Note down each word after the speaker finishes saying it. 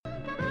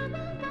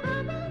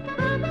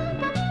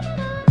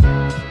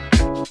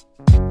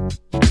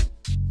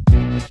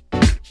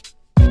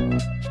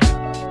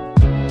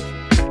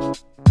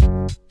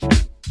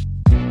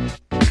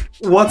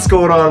What's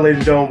going on, ladies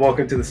and gentlemen?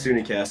 Welcome to the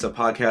SUNYcast, a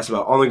podcast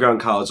about on-the-ground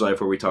college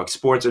life where we talk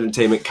sports,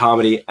 entertainment,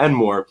 comedy, and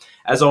more.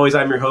 As always,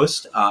 I'm your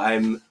host.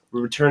 I'm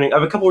returning. I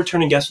have a couple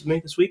returning guests with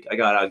me this week. I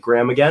got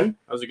Graham again.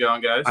 How's it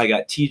going, guys? I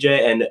got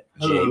TJ and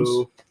James.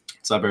 Hello.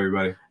 What's up,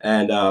 everybody?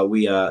 And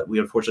we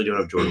unfortunately don't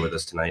have Jordan with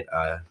us tonight.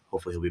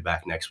 Hopefully he'll be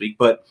back next week.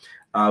 But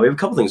we have a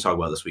couple things to talk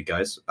about this week,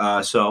 guys.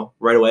 So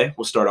right away,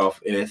 we'll start off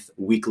with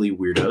Weekly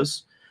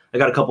Weirdos. I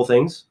got a couple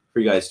things for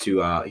you guys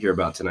to hear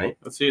about tonight.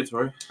 Let's see it,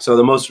 Tori. So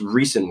the most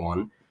recent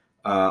one,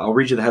 I'll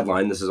read you the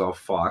headline. This is off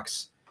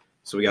Fox.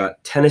 So we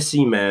got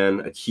Tennessee man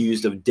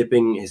accused of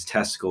dipping his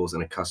testicles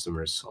in a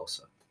customer's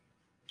salsa.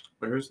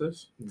 Where is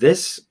this?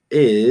 This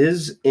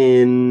is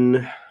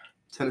in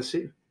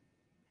Tennessee,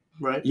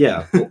 right?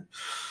 yeah.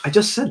 I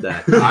just said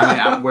that.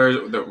 Where's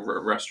the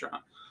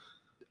restaurant?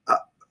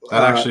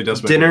 That actually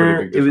does make dinner. a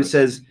pretty big difference. It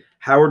says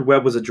Howard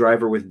Webb was a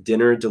driver with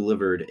Dinner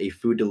Delivered, a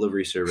food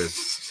delivery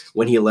service,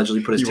 when he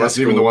allegedly put his He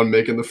wasn't even the one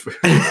making the food.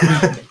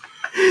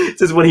 It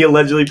says when he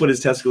allegedly put his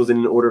testicles in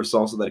an order of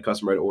salsa that a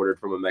customer had ordered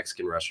from a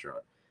Mexican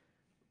restaurant.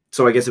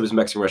 So I guess it was a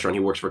Mexican restaurant. He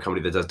works for a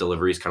company that does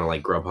deliveries, kind of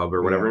like Grubhub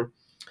or whatever.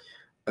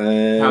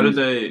 How did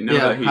they know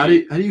that he... How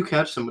do you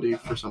catch somebody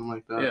for something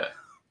like that? Yeah.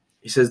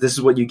 He says this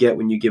is what you get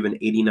when you give an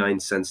 89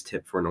 cents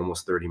tip for an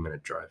almost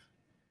 30-minute drive.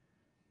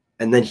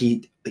 And then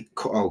he,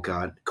 oh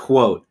God,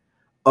 quote,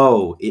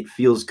 "Oh, it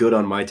feels good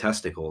on my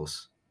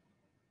testicles."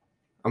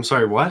 I'm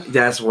sorry, what?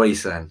 That's what he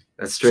said.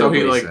 That's straight So up he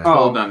what he like said.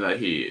 told them that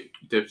he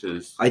dipped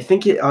his... I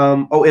think it.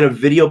 In a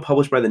video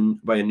published by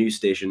a news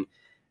station,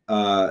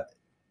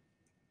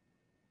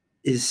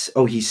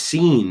 he's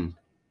seen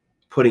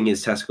putting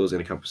his testicles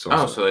in a cup of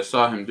salsa. Oh, so they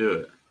saw him do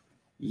it.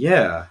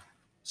 Yeah,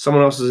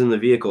 someone else was in the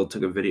vehicle,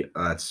 took a video.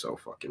 That's so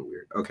fucking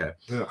weird. Okay,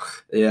 Ugh.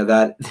 yeah,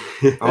 that.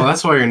 Oh,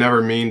 that's why you're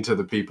never mean to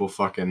the people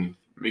fucking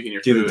Making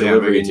your Do the food.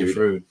 delivery, making your dude.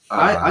 food.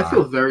 I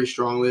feel very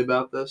strongly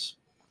about this.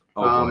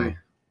 Oh boy.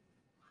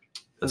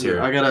 Let's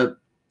hear it.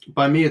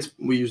 By me,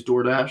 we use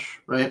DoorDash,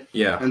 right?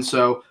 Yeah. And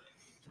so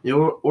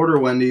you order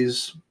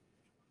Wendy's,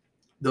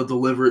 they'll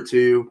deliver it to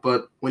you,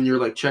 but when you're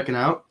like checking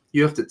out,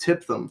 you have to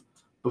tip them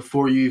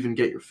before you even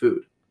get your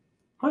food.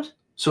 What?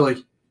 So like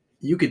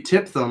you could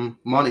tip them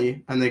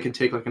money and they can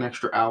take like an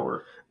extra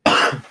hour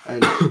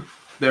and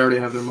they already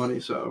have their money,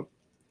 so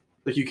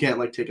like you can't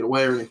like take it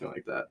away or anything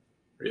like that.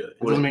 Really? It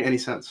doesn't make any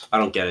sense. I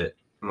don't get it.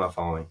 I'm not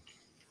following.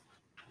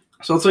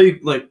 So let's say you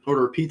like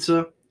order a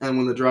pizza, and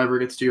when the driver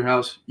gets to your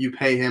house, you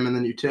pay him and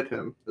then you tip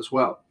him as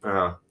well.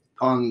 Uh-huh.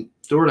 On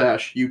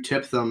DoorDash, you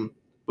tip them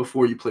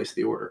before you place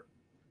the order.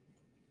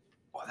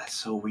 Oh, that's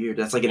so weird.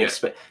 That's like an Yeah.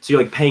 So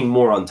you're like paying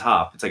more on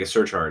top. It's like a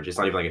surcharge. It's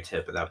not even like a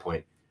tip at that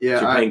point.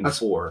 Yeah, So you're paying I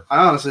before.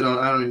 honestly don't.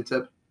 I don't even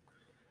tip.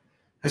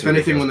 That's If anything,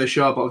 ridiculous. when they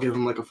show up, I'll give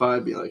them like a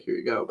 $5. Be like, here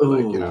you go. But,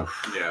 like, you know,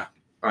 Yeah.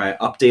 All right,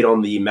 update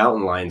on the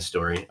mountain lion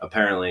story.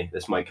 Apparently,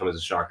 this might come as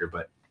a shocker,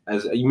 but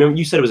as you remember,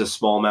 you said it was a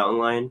small mountain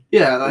lion.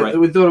 yeah, Right.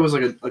 we thought it was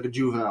like a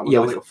juvenile, but Yeah,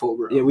 not we like a full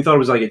grown. Yeah, we thought it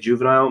was like a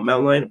juvenile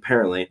mountain lion.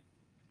 Apparently,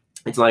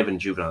 it's not even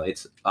juvenile.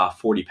 It's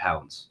 40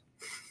 pounds,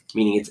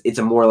 meaning it's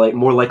more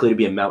likely to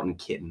be a mountain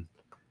kitten.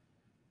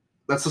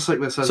 That's just like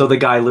this. So the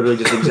guy literally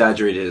just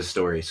exaggerated his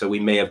story. So we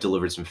may have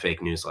delivered some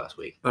fake news last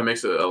week. That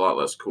makes it a lot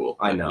less cool.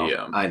 I know. He,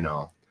 I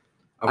know.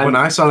 When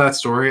I saw that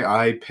story,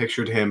 I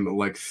pictured him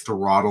like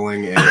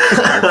throttling a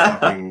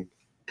fucking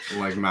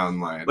like mountain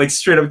lion. Like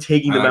straight up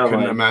taking the And I mountain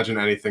couldn't lion. imagine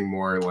anything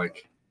more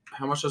like.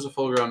 How much does a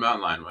full-grown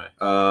mountain lion weigh?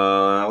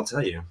 I'll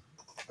tell you.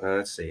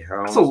 Let's see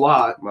how That's a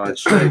lot.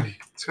 much.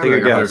 It's got Take a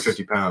like guess.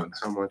 150 pounds.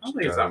 How much? I don't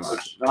think it's that does-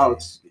 much. Oh,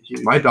 it's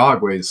huge. My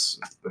dog weighs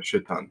a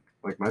shit ton.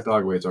 Like my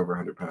dog weighs over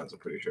 100 pounds. I'm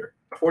pretty sure.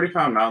 A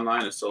 40-pound mountain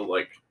lion is still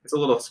like... It's a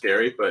little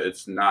scary, but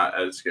it's not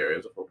as scary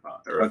as a full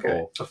pound. Or a Okay.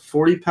 full... A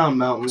 40-pound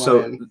mountain So,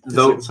 lion is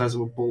though- like the size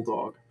of a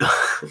bulldog.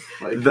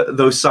 Like,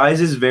 Those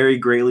sizes vary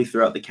greatly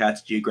throughout the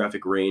cat's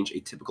geographic range. A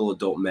typical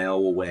adult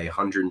male will weigh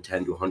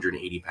 110 to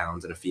 180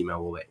 pounds, and a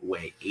female will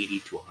weigh 80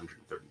 to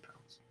 130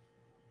 pounds.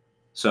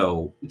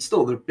 So,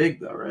 they're big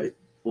though, right?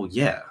 well,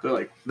 yeah, They're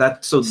like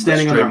that's so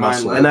Standing on straight their hind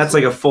muscle, legs. and that's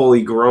like a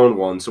fully grown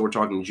one. So we're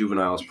talking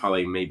juveniles,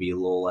 probably maybe a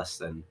little less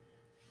than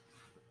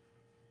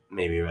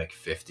maybe like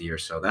 50 or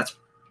so.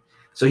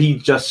 So he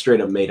just straight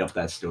up made up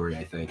that story.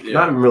 I think Yeah.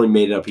 not even really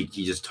made it up. He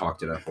just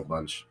talked it up a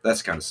bunch.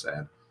 That's kind of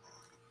sad.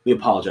 We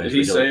apologize. Did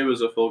he for say it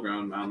was a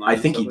full-grown mountain lion? I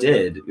think he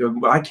did.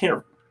 I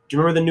can't. Do you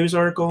remember the news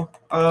article?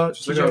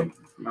 Just like TJ?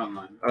 a mountain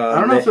lion. I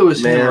don't know if it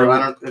was him or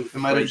man- it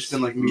might have just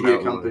been like media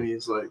Mountain lion.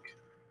 companies like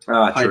True.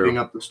 hyping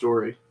up the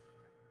story.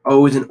 Oh,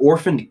 it was an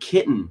orphaned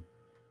kitten.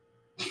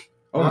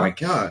 Oh Huh? my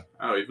god.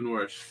 Oh, even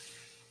worse.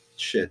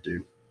 Shit,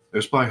 dude. It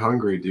was probably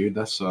hungry, dude.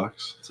 That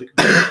sucks. It's like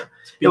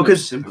Yo,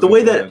 because simple. the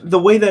way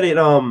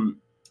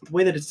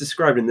that it's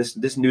described in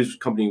this news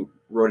company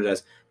wrote it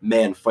as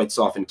man fights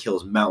off and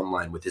kills mountain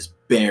lion with his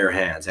bare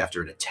hands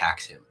after it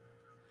attacks him.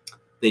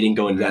 They didn't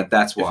go into that.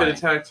 That's If why. it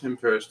attacked him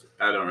first,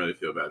 I don't really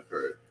feel bad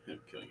for him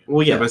killing it.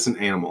 Well, Yeah, yeah. but it's an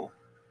animal.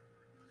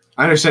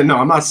 I understand. No,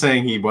 I'm not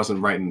saying he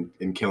wasn't right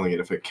in killing it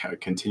if it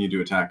continued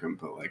to attack him,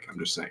 but like I'm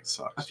just saying it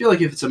sucks. I feel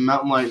like if it's a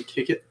mountain lion,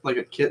 kick it like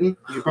a kitten,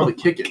 you could probably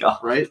kick it, God.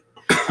 right?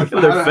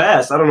 They're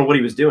fast. I don't know what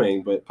he was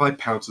doing, but Probably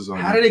pounces on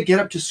How you. did it get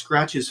up to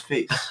scratch his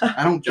face?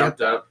 I don't get Jumped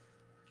that. up.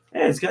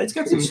 yeah, it's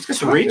got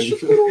some reach.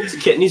 It's a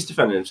kitten. He's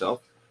defending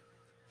himself.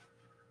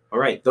 All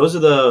right, those are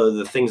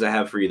the things I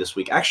have for you this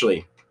week.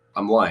 Actually,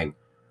 I'm lying.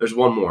 There's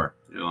one more.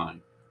 You're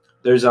lying.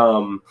 There's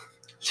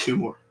 2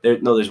 more.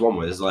 there's one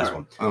more. This is the last All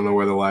right. I don't know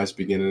where the lies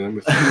begin and end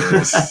with one.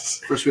 this.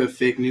 First we have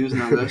fake news,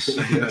 now this.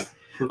 Yeah.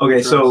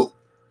 Okay, so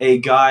a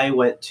guy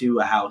went to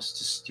a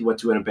house. He went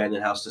to an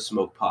abandoned house to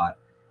smoke pot,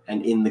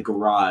 and in the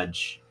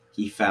garage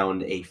he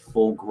found a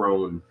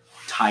full-grown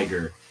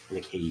tiger in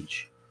a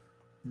cage.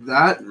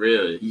 That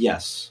Really?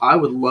 Yes. I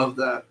would love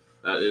that.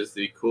 That is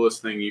the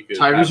coolest thing you could.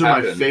 Tigers have are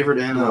my happen. favorite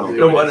animal.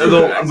 No, dude. But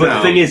the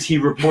No. thing is, he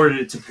reported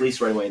it to police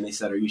right away, and they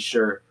said, "Are you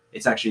sure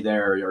it's actually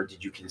there, or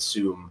did you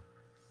consume?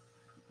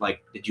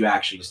 Like, did you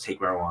actually just take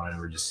marijuana and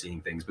were just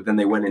seeing things?" But then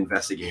they went and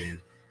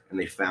investigated, and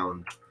they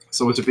found.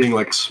 So was it being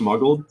like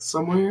smuggled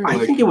somewhere? I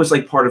Like think it was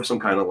like part of some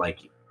kind of like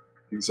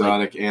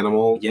exotic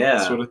animal Yeah.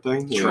 sort of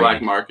thing? Trade.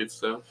 Black market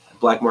stuff.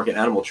 black market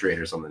animal trade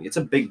or something. It's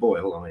a big boy.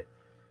 Hold on, wait.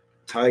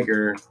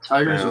 Tiger.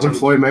 Tigers. Doesn't Doesn't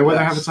Floyd Mayweather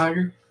Yes. have a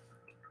tiger?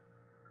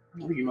 I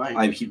think you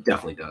might. He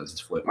definitely does. It's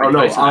Floyd. Mike Oh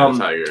no. Tyson had a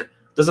tiger.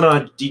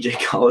 Doesn't DJ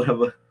Khaled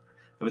have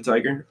a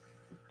tiger?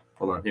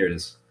 Hold on. Here it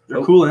is.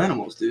 They're cool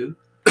animals, dude.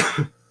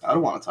 I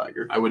don't want a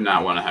tiger. I would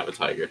not want to have a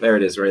tiger. There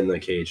it is, right in the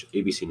cage.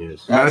 ABC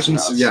News. That's Imagine,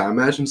 nuts.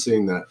 imagine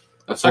seeing that.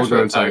 A That's actually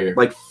full-grown a tiger. tiger.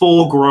 Like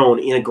full grown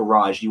in a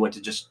garage. You went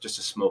to just to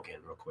smoke in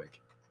real quick.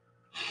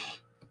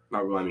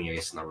 Not real. I mean, I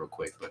guess not real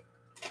quick, but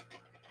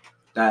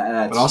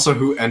that's But also,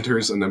 who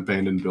enters an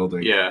abandoned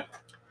building Yeah.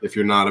 if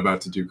you're not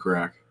about to do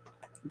crack?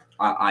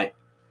 I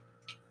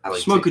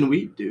like Smoking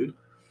weed, dude.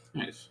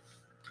 Nice.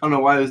 I don't know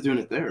why I was doing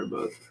it there,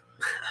 but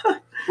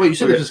wait, you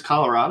said Okay. this is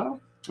Colorado,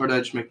 or did I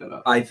just make that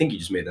up? I think you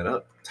just made that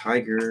up.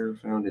 Tiger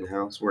found in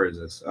house. Where is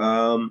this?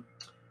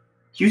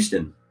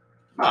 Houston.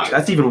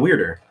 That's even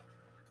weirder.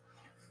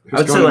 Who's I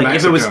would say, going to like,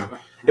 if it was- Mexico?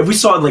 If we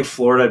saw it in like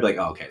Florida, I'd be like,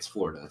 oh, okay, it's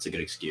Florida. That's a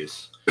good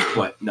excuse.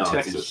 But no, it's in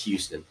Texas.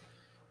 Houston.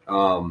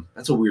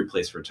 That's a weird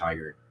place for a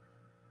tiger.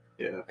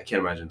 Yeah. I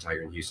can't imagine a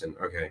tiger in Houston.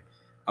 Okay.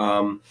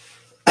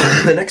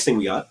 The next thing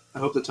we got, I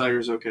hope the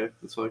tiger's okay.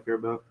 That's all I care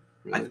about.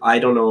 Really. I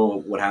don't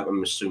know what happened.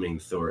 I'm assuming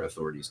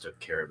authorities took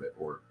care of it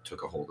or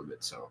took a hold of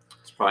it. So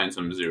It's probably in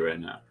some zoo right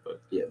now, but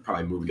yeah,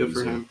 probably moving Good to for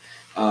the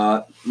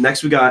zoo. him.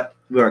 Next we got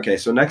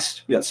so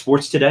next we got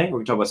sports today. We're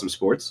gonna talk about some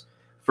sports.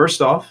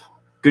 First off,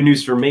 good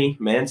news for me.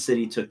 Man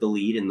City took the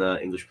lead in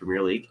the English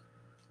Premier League.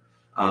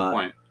 1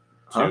 point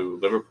to huh?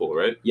 Liverpool,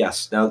 right?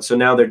 Yes. Now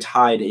they're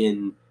tied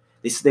in.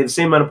 They have the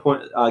same amount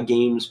of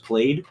games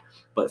played,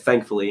 but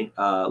thankfully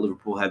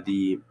Liverpool had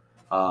the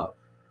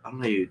I don't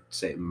know how you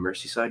say it,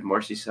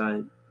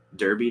 Merseyside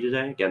derby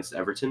today against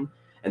Everton,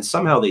 and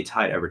somehow they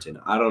tied Everton.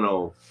 I don't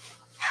know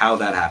how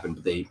that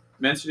happened, but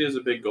Man City has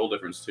a big goal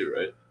difference too,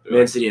 right? They're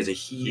Man like- City has a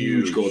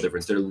huge goal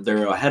difference.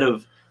 They're ahead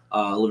of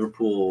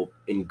Liverpool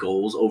in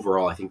goals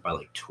overall. I think by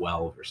like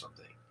 12 or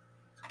something.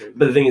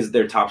 But the thing is,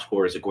 their top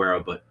scorer is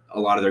Aguero, but a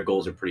lot of their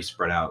goals are pretty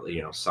spread out.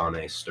 You know,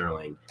 Sané,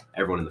 Sterling,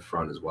 everyone in the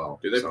front as well.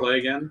 Do they So, play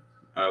again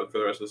for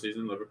the rest of the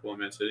season, Liverpool and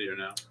Man City, or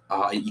no?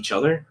 each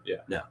other? Yeah.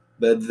 No,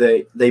 but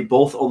they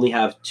both only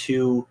have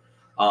 2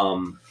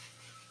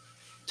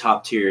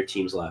 top tier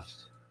teams left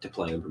to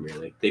play in the Premier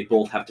League. They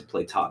both have to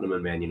play Tottenham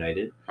and Man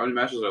United. How many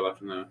matches are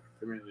left in the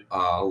Premier League?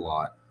 A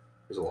lot.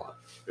 There's a lot.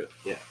 Good.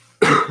 Yeah.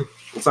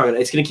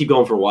 It's gonna keep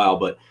going for a while,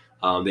 but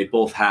they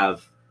both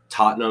have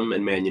Tottenham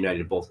and Man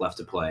United both left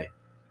to play.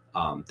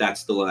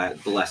 That's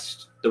the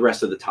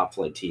rest of the top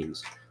flight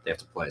teams they have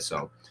to play.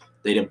 So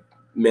they didn't.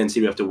 Man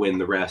City have to win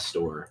the rest,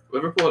 or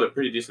Liverpool had a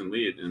pretty decent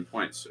lead in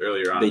points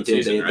earlier on they in the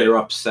did. season, They right? were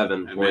up 7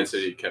 And Man points.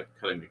 City kept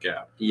cutting the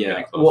gap. Yeah.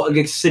 getting closer. Well,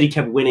 against City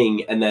kept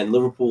winning, and then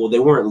Liverpool they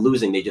weren't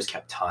losing; they just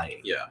kept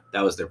tying. Yeah.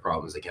 That was their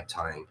problems. They kept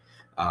tying,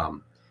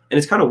 and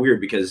it's kind of weird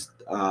because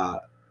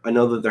I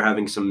know that they're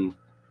having some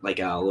like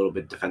a little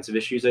bit defensive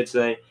issues. I'd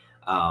say,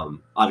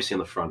 obviously on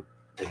the front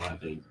they don't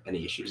have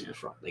any issues in the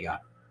front. They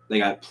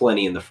got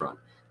plenty in the front.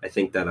 I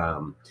think that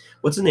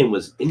what's his name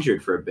was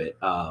injured for a bit.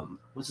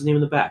 What's his name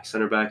in the back?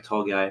 Center back,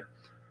 tall guy.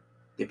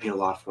 They paid a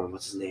lot for him.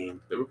 What's his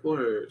name? Liverpool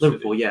or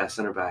Liverpool, City? yeah,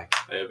 center back.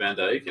 They have Van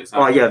Dijk. It's Oh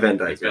not yeah, Van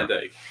Dijk. It's Van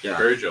Dijk. Yeah.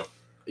 Virgil.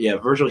 Yeah,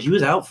 Virgil. He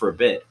was out for a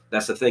bit.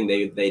 That's the thing.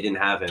 They didn't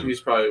have him. He's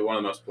probably one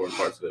of the most important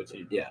parts of their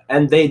team. Yeah,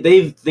 and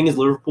they've thing is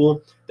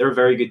Liverpool. They're a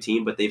very good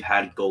team, but they've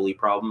had goalie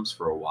problems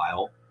for a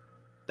while.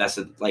 That's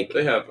like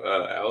They have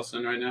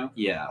Allison right now.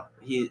 yeah.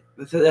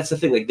 That's the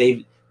thing. Like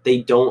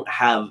they don't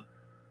have.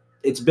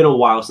 It's been a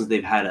while since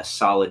they've had a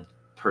solid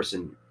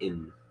person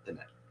in the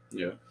net.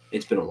 Yeah.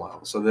 It's been a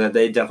while, so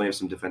they definitely have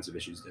some defensive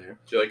issues there.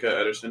 Do you like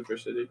Ederson for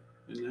City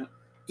in that?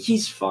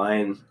 He's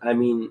fine. I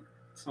mean,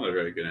 It's not a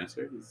very good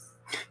answer.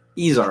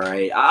 he's all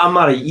right.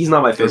 He's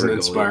not my Doesn't favorite goalie.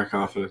 inspire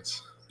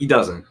confidence. He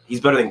doesn't. He's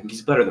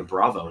better than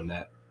Bravo in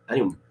that.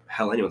 Anyone's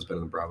better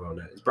than Bravo in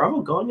that. Is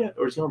Bravo gone yet,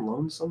 or is he on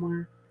loan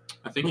somewhere?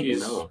 I think I don't even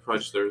he's know. probably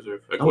just the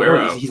reserve. No,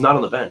 Aguero. he's not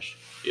on the bench.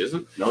 He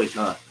isn't? No, he's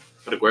not.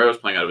 But Aguero's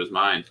playing out of his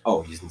mind.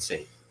 Oh, he's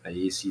insane.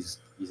 He's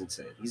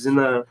insane. He's in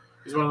the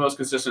He's one of the most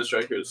consistent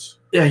strikers.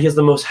 Yeah, he has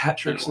the most hat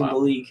tricks Been a in the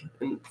while. league,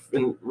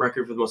 in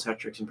record for the most hat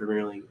tricks in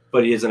Premier League.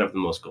 But he doesn't have the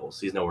most goals.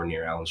 He's nowhere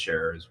near Alan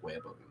Shearer. Is way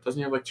above him. Doesn't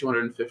he have like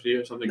 250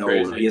 or something No,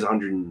 crazy? he has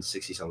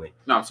 160 something.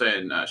 No, I'm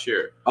saying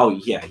Shearer. Oh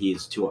yeah, he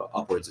is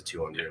upwards of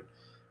 200.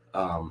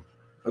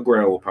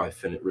 Aguero will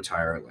probably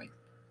retire at like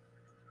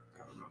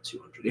I don't know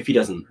 200 if he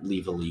doesn't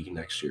leave the league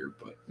next year,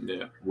 but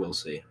Yeah. we'll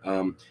see.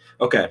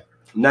 Okay,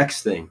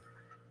 next thing,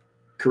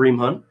 Kareem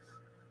Hunt.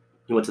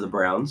 He went to the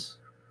Browns.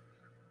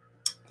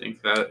 I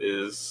think that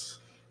is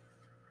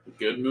a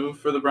good move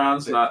for the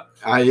Browns. Not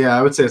Yeah,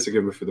 I would say it's a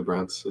good move for the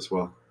Browns as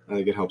well. I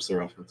think it helps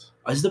their offense.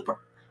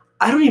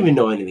 I don't even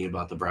know anything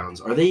about the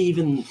Browns. Were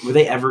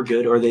they ever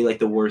good, or are they like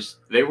the worst?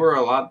 they were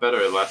a lot better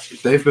last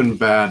season. They've been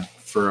bad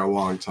for a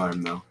long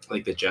time though.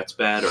 Like the Jets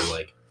bad, or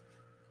like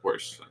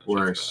Worse.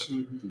 Worse.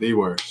 The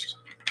worst.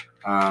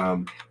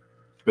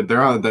 But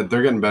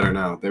they're getting better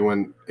now. They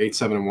went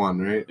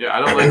 8-7-1, right? Yeah, I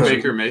don't like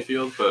Baker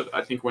Mayfield, but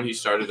I think when he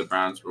started, the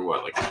Browns were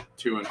like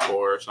 2-4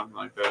 or something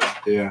like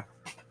that. Yeah.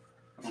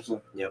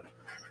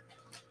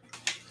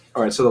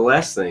 All right, so the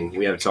last thing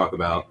we have to talk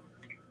about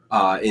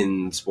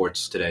in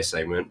Sports Today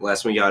segment,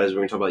 last one we got is we're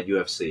going to talk about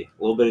UFC. A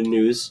little bit of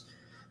news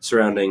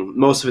surrounding,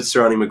 most of it's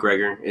surrounding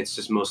McGregor. It's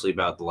just mostly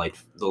about the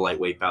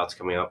lightweight bouts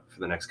coming up for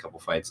the next couple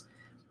fights.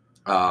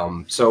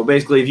 So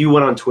basically, if you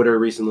went on Twitter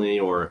recently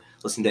or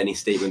listened to any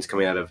statements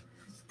coming out of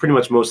pretty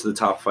much most of the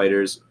top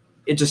fighters,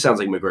 it just sounds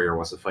like McGregor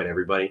wants to fight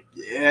everybody.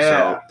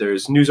 So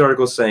there's news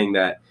articles saying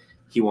that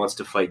he wants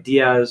to fight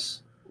Diaz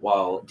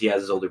while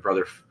Diaz's older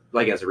brother,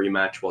 like as a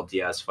rematch, while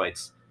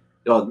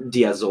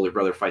Diaz's older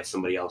brother fights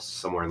somebody else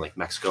somewhere in like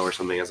Mexico or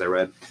something, as I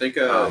read. I think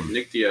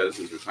Nick Diaz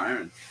is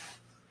retiring.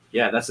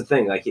 Yeah, that's the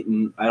thing. Like,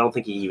 I don't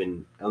think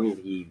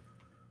he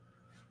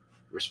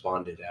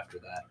responded after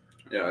that.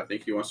 Yeah, I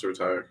think he wants to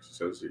retire because he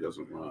says he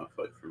doesn't want to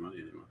fight for money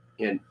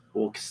anymore.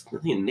 Well, because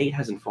Nate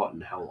hasn't fought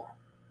in how long?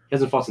 He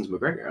hasn't fought since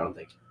McGregor, I don't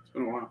think. It's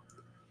been a while.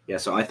 Yeah,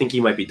 so I think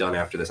he might be done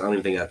after this. I don't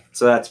even think that.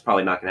 So that's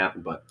probably not going to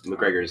happen. But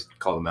McGregor's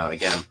called him out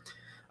again.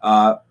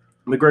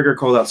 McGregor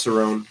called out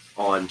Cerrone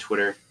on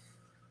Twitter.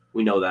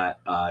 We know that.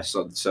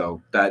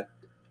 So that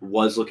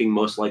was looking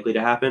most likely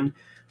to happen.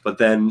 But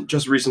then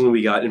just recently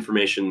we got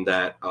information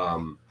that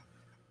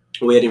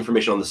we had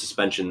information on the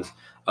suspensions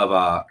of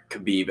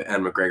Khabib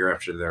and McGregor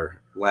after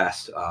their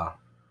last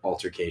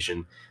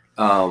altercation.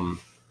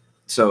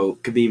 So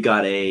Khabib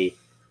got it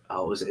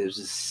was a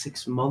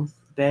 6-month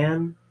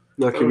ban,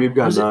 No, Khabib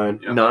got Was it 9.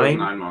 Yeah, 9?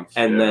 9 months.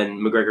 and yeah. then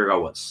McGregor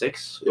got what,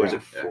 6? Or was Yeah.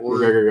 it Yeah. 4?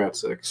 McGregor got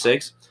 6.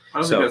 6? I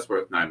don't so- think that's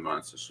worth 9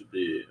 months. It should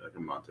be like a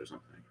month or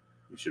something.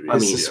 It should be. I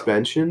His mean-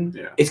 suspension?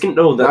 Yeah. It's gonna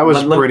no. That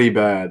was let- pretty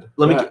bad.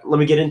 Let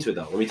me get into it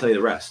though. Let me tell you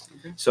the rest.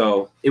 Okay.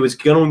 So it was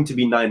going to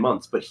be 9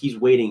 months, but he's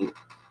waiting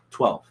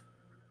 12.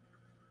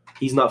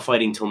 He's not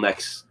fighting till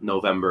next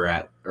November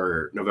at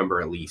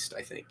least,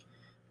 I think.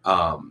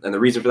 And the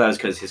reason for that is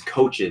because his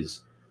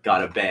coaches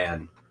got a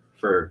ban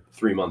for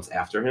 3 months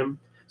after him.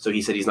 So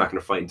he said he's not going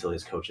to fight until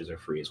his coaches are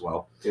free as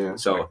well. Yeah.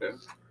 So Okay.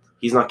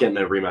 he's not getting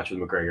a rematch with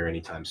McGregor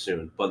anytime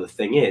soon. But the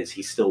thing is,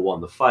 he still won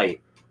the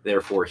fight.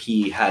 Therefore,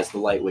 he has the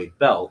lightweight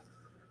belt.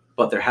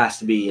 But there has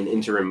to be an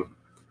interim.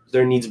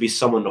 There needs to be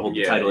someone to hold the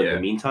Yeah, title in yeah. the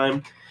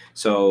meantime.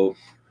 So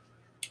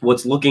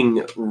what's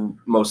looking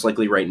most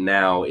likely right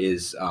now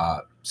is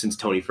since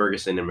Tony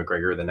Ferguson and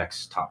McGregor are the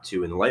next top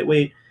 2 in the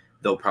lightweight,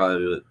 they'll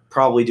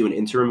probably do an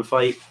interim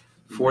fight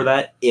for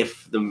that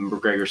if the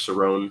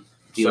McGregor-Cerrone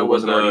deal So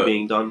wasn't with already the-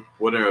 being done.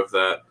 Winner of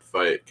that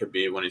fight could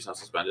be when he's not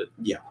suspended.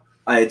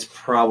 It's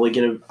probably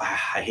gonna.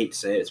 I hate to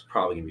say it, it's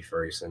probably gonna be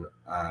Ferguson.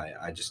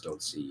 I just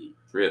don't see.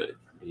 Really?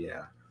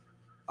 Yeah,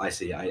 I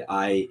see.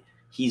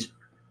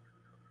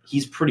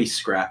 He's pretty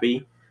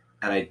scrappy,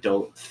 and I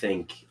don't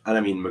think. And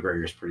I mean,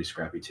 McGregor's pretty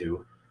scrappy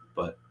too,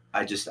 but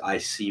I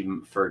see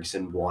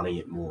Ferguson wanting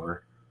it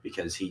more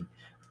because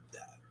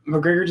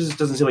McGregor just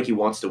doesn't seem like he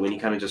wants to win. He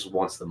kind of just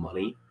wants the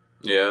money.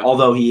 Yeah.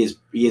 Although he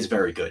is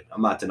very good.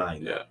 I'm not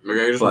denying that. Yeah.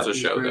 McGregor just But- wants a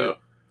show, though.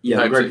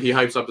 Yeah, He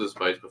hypes up his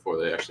fights before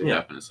they actually Yeah.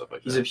 happen and stuff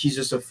like He's that. he's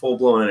just a full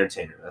blown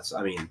entertainer.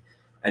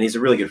 And he's a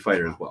really good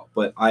fighter as well.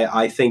 But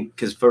I think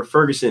because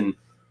Ferguson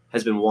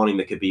has been wanting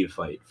the Khabib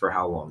fight for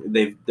how long?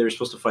 They were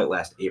supposed to fight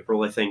last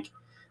April, I think,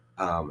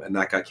 and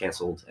that got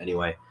canceled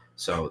anyway.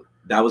 So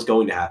that was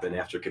going to happen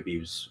after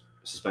Khabib's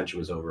suspension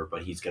was over,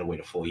 but he's going to wait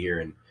a full year,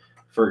 and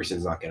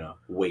Ferguson's not going to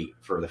wait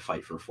for the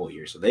fight for a full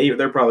year. So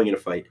they're probably going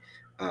to fight.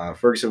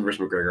 Ferguson versus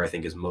McGregor, I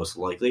think, is most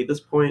likely at this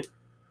point.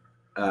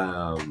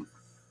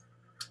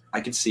 I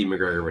could see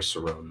McGregor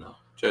versus Cerrone though.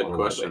 Jed, on a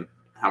question: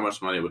 how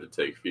much money would it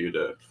take for you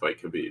to fight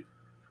Khabib?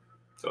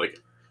 To like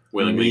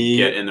willingly Me-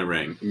 get in the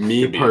ring.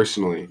 Me Khabib.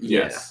 personally,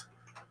 Yes.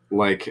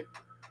 like,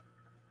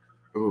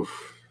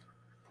 oof.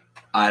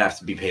 I'd have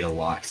to be paid a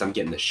lot because I'm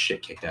getting the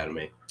shit kicked out of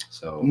me.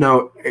 So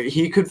No,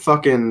 he could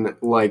fucking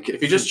like.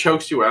 If he just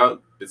chokes you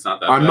out, it's not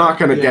that. I'm bad. not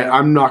gonna Yeah. get.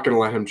 I'm not gonna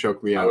let him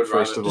choke me I out. would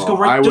First rather- of just all,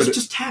 go right. I would.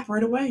 Just tap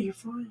right away. You're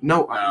fine.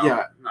 No, No,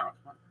 yeah. No, come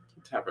on.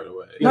 Tap right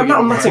away. No,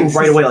 I'm not saying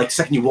right away. Like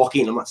second you walk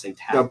in, I'm not saying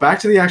tap. Now back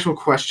to the actual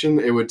question.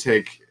 It would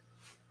take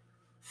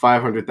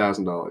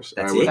 $500,000.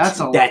 That's I would, it. That's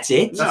a- That's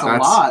it. that's a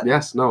lot.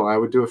 Yes, no, I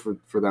would do it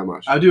for that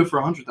much. I'd do it for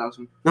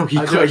 100,000. No, he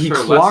I'd do it he for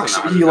less clocks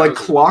than he like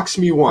 100,000. clocks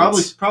me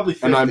once, Probably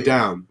 50. and I'm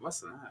down.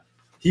 Less than that.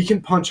 He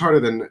can punch harder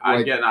than I'd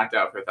like. get knocked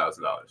out for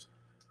 $1,000.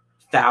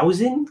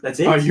 1,000? That's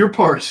it. Oh, your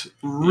part's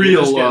You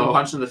real just get him low.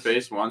 punched in the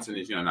face once, and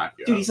he's gonna knock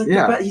you Dude, out. he's like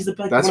Yeah. he's the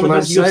That's one of what the I'm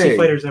best UFC saying.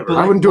 fighters ever. But, I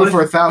like, wouldn't do what it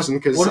for if- 1,000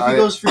 because What if he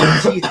goes for your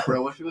teeth,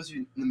 bro? What if he goes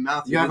in the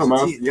mouth? You have lose a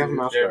mouth. teeth, You have a dude?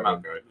 mouth. Yeah, guard.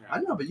 mouth guard. I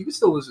know, but you can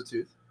still lose a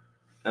tooth.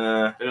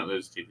 They don't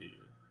lose teeth.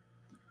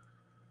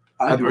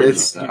 I'd do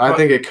It's. it. I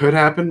think it could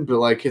happen, but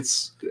like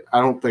it's.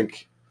 I don't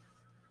think.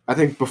 I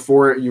think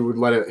before you would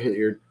let it hit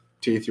your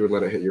teeth, you would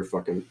let it hit your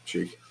fucking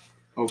cheek.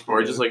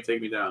 Or just like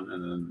take me down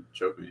and then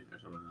choke me or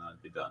something, and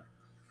I'd be done.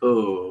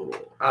 Oh,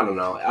 I don't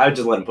know. I'd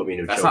just let him put me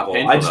into a That's not chokehold.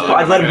 painful, though.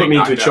 I'd let him put me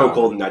into a Knocked out.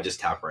 chokehold and I'd just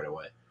tap right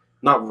away.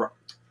 Not.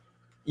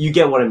 You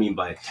get what I mean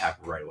by tap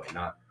right away,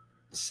 not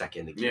the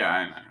second. Yeah,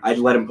 I know. I'd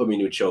let him put me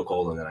into a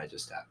chokehold and then I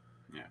just tap.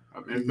 Yeah,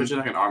 maybe put you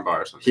like an armbar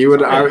or something. He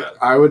would. Something like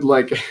that. I would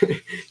like.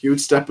 He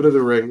would step into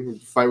the ring.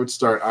 Fight would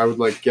start. I would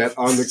like get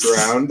on the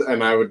ground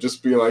and I would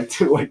just be like,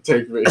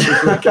 take me.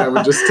 Like I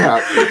would just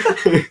tap.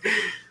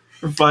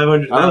 For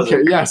 500,000. I don't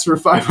care. Yes, for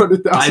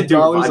 $500,000,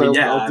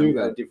 I'll do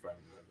that. I'd do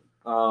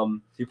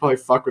 500,000. He'd probably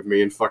fuck with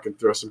me and fucking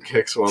throw some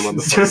kicks while I'm on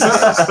the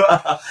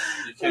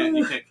fucking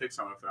You can't kick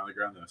someone if they're on the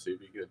ground though, so you'd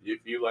be good.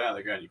 If you lay on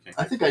the ground, you can't.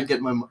 I Kick think I'd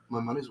get my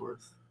money's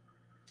worth.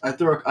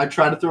 I'd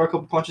try to throw a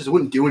couple punches. It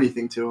wouldn't do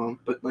anything to him,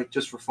 but like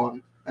just for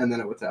fun, and then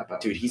it would tap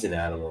out. Dude, he's an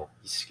animal.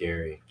 He's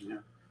scary. Yeah.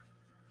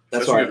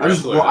 That's Such a why good I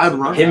just wrestler, I'd that's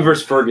run. the him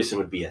versus Ferguson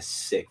would be a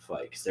sick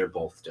fight because they're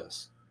both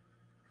just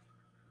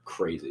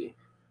crazy.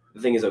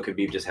 The thing is, though,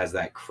 Khabib just has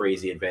that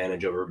crazy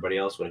advantage over everybody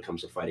else when it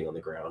comes to fighting on the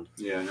ground.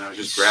 Yeah, no, He's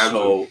just grabs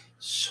him.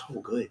 so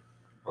good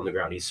on the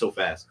ground. He's so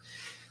fast.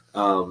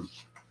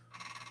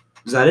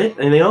 Is that it?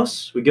 Anything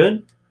else? We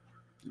good?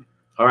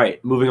 All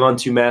right, moving on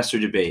to master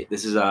debate.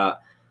 This is the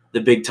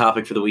big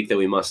topic for the week that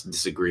we must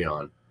disagree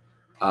on.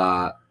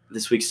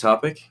 This week's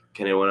topic.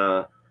 Can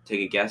anyone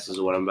take a guess as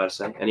to what I'm about to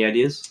say? Any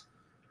ideas?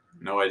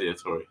 No idea,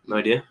 Tori. No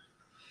idea.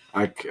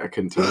 I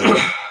couldn't tell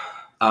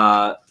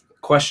you.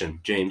 Question,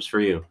 James, for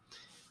you: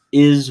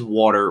 is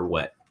water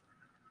wet?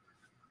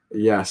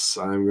 Yes,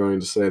 I'm going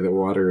to say that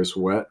water is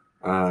wet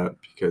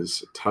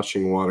because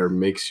touching water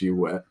makes you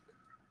wet.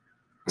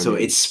 I So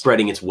mean, it's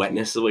spreading its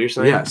wetness, is what you're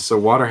saying? yes. So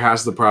water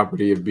has the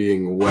property of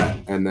being wet,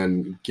 and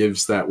then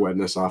gives that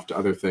wetness off to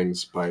other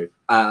things by. So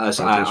I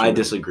Potentially,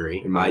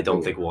 disagree. in my I don't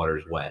opinion. think water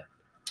is wet.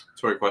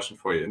 Tori, question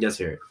for you: Yes,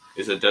 here.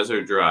 Is a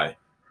desert dry?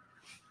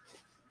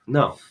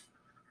 No,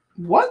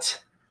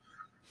 What?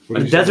 What a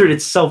did you say? desert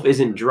itself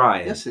isn't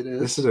dry. Yes, it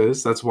is. Yes, it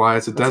is. That's why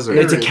it's a That's desert.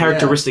 It's a Arid,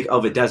 characteristic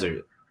of a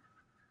desert.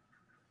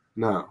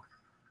 No.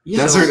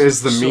 Yes. Desert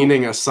is the So-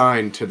 meaning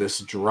assigned to this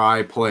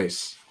dry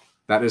place.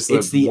 That is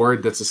It's the the-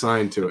 word that's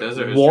assigned to The it.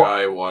 desert is Wa-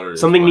 dry. Water. Is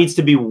Something wet. needs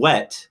to be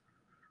wet.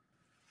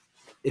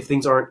 If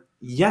things aren't,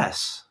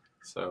 yes.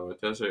 So a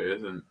desert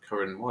isn't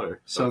covered in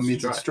water. So it it's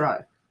means dry. it's dry.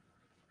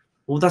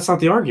 Well, that's not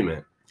the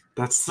argument.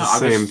 That's the No, I'm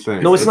same just-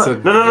 thing. No, it's not. a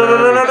No, no, no, no, no,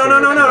 very no, no, no,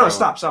 no, no, no. clear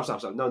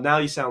Stop. No, now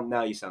you sound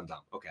dumb.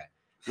 Okay.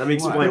 Let me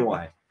explain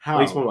why. How? Let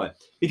me explain why.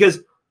 Because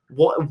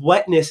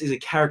wetness is a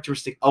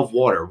characteristic of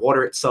water.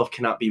 Water itself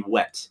cannot be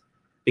wet,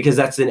 because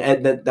that's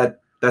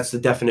that's the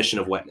definition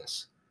of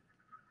wetness.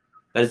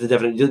 That is the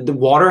definition. The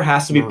water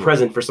has to be No.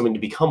 present for something to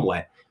become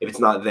wet. If it's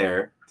not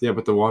there, Yeah,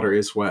 but the water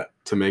is wet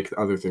to make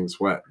other things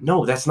wet.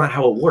 no, that's not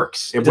how it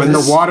works. And It when the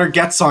doesn't- water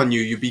gets on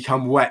you, you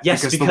become wet Yes,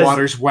 because the because-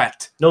 water's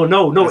wet. No,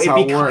 That's how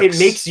it it works.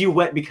 makes you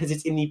wet because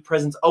it's in the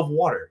presence of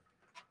water.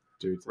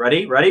 Dude.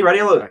 Ready?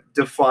 Look.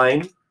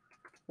 Define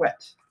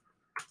wet.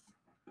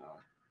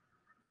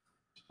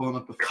 Pulling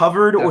up the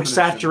Covered or Definition.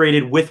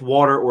 saturated with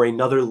water or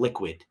another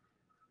liquid.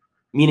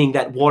 Meaning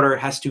that water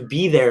has to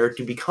be there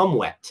to become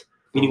wet.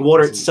 Meaning No, it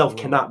water doesn't- itself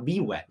no. cannot be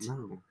wet.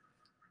 No.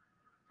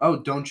 Oh,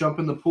 don't jump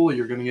in the pool.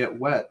 You're gonna get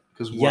wet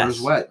because Yes.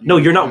 water's wet. No,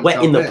 you're not Don't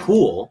wet in jump the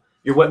pool.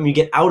 You're wet when you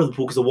get out of the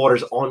pool because the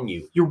water's on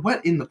you. You're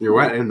wet in the pool. You're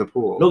wet in the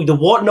pool. No, the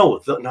water.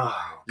 No.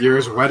 You're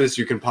as wet as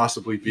you can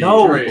possibly be.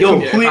 No, Right. yo,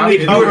 Yeah, completely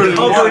if covered, I'm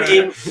covered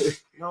in in.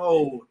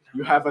 No.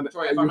 You have an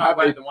Tori, if you I'm not have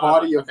wet, a then why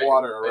body not? of Okay.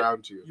 water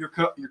around you. You're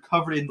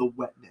covered in the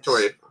wetness.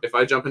 Tori, if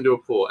I jump into a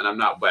pool and I'm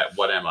not wet,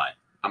 what am I?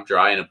 I'm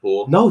dry in a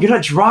pool. No, you're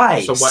not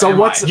dry. So what So am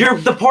what's- I? You're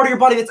the part of your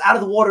body that's out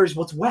of the water is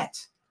what's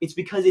wet. It's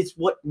because it's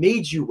what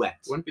made you wet.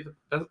 Wouldn't be the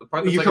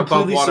part that's You're like above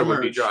completely water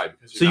would be submerged. dry.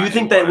 Because So you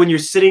think that when you're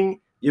sitting,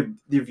 your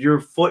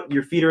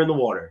feet are in the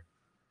water.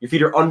 Your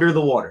feet are under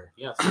the water.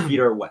 yes, Your feet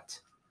are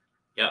wet.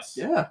 yes,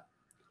 Yeah.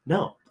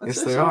 No. That's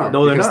Yes, it. they are.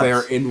 No, they're because not. they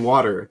are in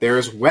water. They're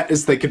as wet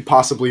as they could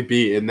possibly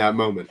be in that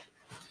moment.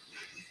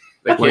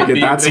 They can't Like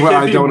be- that's they what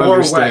can't I be don't more wet.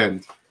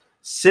 understand.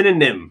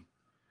 Synonym: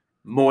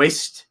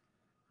 moist,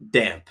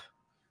 damp,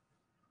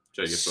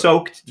 Jay, guess what?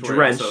 soaked, Tori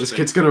drenched, also- This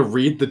kid's gonna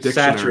read the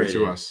dictionary Saturated.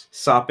 to us.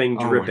 sopping,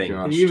 Oh my dripping.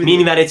 gosh. Can you give me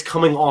Meaning the- that it's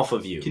coming off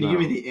of you. Can you give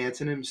me the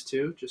antonyms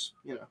too? Just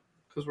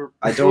because we're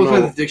I don't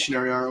looking know. at the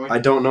dictionary, aren't we? I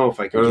don't know if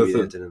I can Go to give you the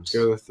the- antonyms.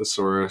 Go to the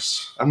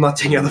thesaurus. I'm not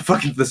taking out the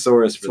fucking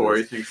thesaurus for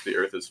Tori this. thinks the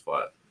Earth is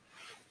flat.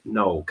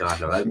 No,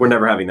 God, no. We're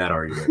never having that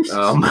argument.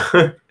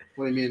 What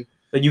do you mean?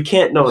 But you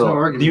can't. No, There's no no.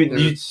 argument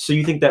there. So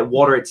you think that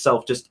water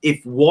itself, just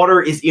if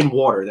water is in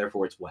water,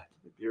 therefore it's wet.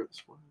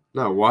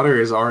 No, water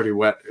is already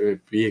wet,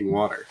 being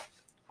water.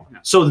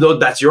 So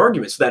that's your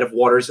argument. So that if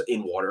water's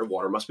in water,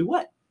 water must be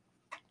wet.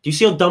 Do you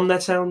see how dumb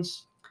that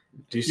sounds?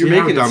 Do you You're see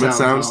how making it dumb it sound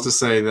sounds dumb. to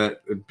say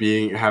that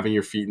having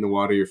your feet in the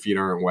water, your feet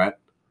aren't wet?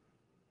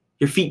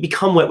 Your feet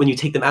become wet when you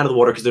take them out of the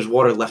water because there's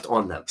water left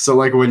on them. So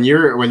like when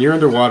you're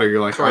underwater, you're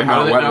like, Sorry, I'm how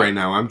not do they wet know? right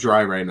now. I'm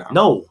dry right now.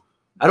 No,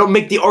 I don't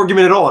make the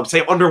argument at all. I'm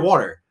saying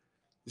underwater.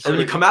 So And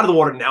when you come out of the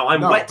water, now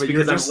I'm No, wet but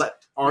because you're I'm just- wet.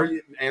 Are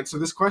you answer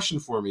this question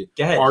for me?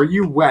 Go ahead. Are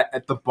you wet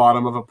at the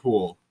bottom of a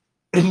pool?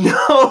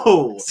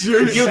 No,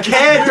 you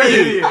can't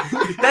be.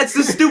 That's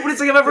the stupidest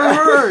thing I've ever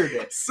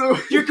heard. So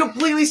You're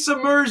completely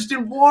submerged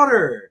in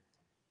water.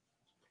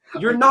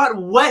 You're not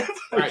wet.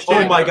 All right, Oh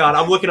Jake, my god,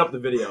 I'm looking up the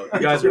video. You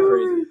guys are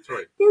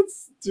crazy.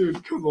 That's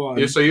dude, come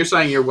on. So you're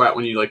saying you're wet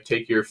when you like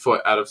take your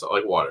foot out of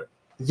like water,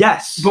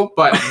 Yes. but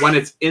when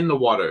it's in the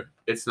water,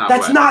 it's not.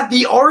 That's wet. not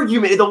the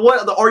argument.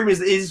 The argument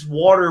is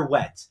water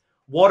wet?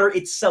 Water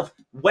itself,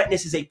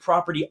 wetness is a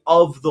property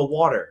of the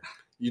water.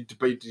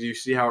 But do you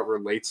see how it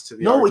relates to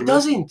the No, argument? it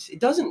doesn't. It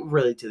doesn't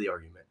relate to the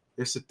argument.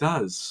 Yes, it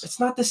does. It's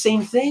not the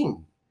same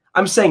thing.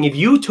 I'm saying if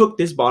you took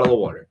this bottle of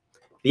water,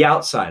 the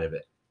outside of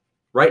it,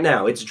 right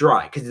now it's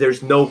dry because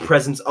there's no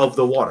presence of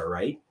the water,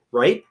 right?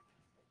 Right?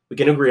 We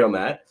can agree on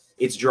that.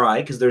 It's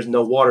dry because there's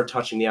no water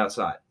touching the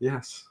outside.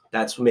 Yes.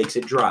 That's what makes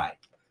it dry.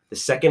 The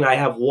second I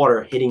have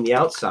water hitting the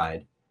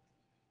outside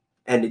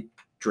and it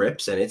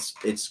drips and it's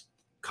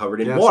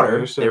covered in Yes, I water,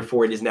 understand.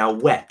 therefore it is now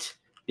wet.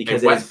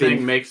 Because A it wet has been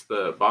thing makes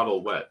the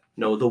bottle wet.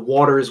 no, the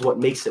water is what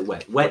makes it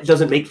wet. Wet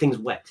doesn't make things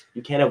wet.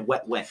 You can't have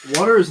wet.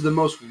 Water is the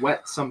most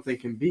wet something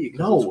can be. 'cause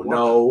No, it's water.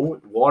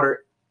 no,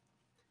 water.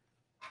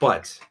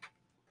 But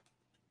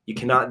you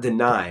cannot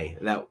deny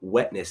that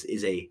wetness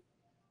is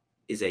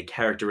a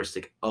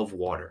characteristic of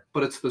water.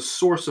 But it's the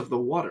source of the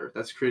water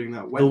that's creating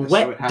that The wetness. so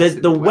it wet has does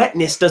to the be wet.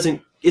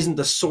 wetness isn't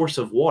the source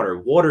of water.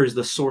 Water is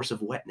the source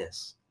of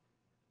wetness.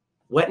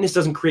 Wetness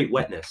doesn't create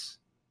wetness.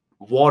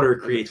 Water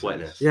creates makes sense.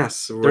 wetness.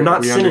 Yes, They're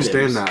not we synonyms.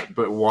 understand that,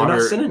 but They're water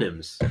not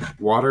synonyms.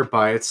 water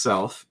by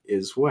itself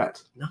is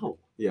wet. No.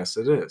 Yes,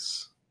 it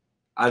is.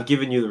 I've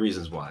given you the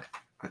reasons why.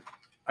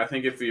 I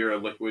think if you're a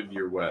liquid,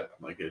 you're wet.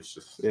 Like it's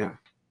just. Yeah,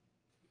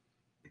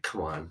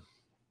 Come on.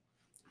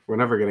 we're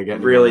never gonna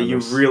get Really, anywhere you on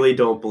this. really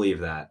don't believe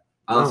that.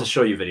 I'll have No. to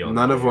show you a video. on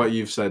None that of later. what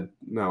you've said.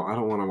 No, I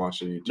don't want to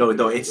watch a YouTube. No,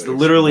 video it's that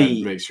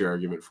literally- that makes your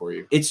argument for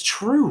you. It's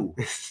true.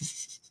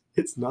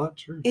 It's not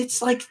true.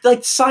 It's like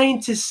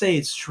scientists say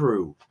it's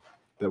true.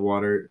 The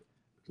water.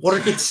 Water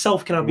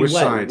itself cannot be Which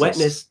wet. scientist?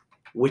 Wetness.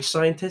 Which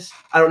scientist?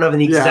 I don't have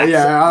an Yeah, exact.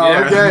 yeah.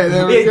 Yeah. Okay,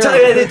 there we Yeah,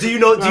 go. do you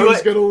know? I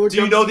was gonna look Do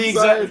you up know some the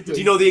exact? Do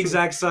you know the scientists.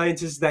 exact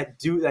scientists that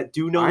do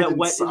know I that didn't,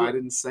 wet? s- I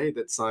didn't say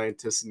that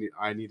scientists.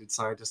 I needed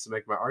scientists to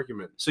make my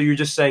argument. So you're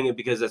just saying it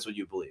because that's what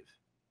you believe.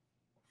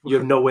 You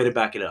have no way to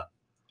back it up.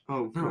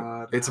 Oh No,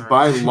 god. it's All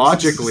right.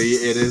 biologically.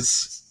 It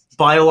is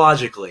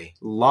Biologically.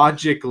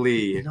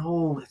 logically.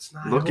 No, it's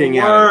not. Looking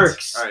how at it it.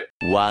 works. All right,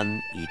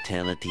 One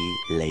eternity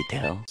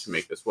later. to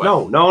make this wet.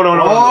 No.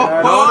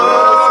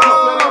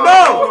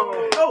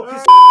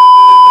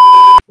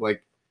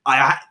 Like,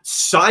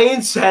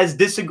 Science has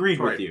disagreed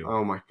with Right. you.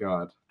 oh my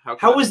god.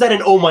 How is that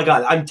an oh my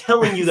god? I'm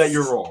telling you that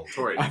you're wrong.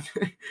 Tori,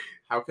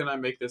 how can I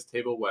make this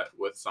table wet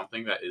with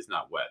something that is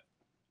not wet?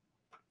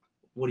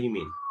 What do you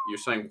mean? You're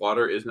saying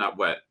water is not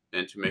wet,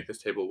 and to make this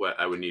table wet,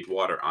 I would need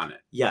water on it.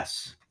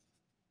 Yes.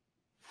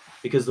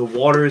 Because the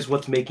water is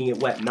what's making it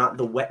wet, not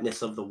the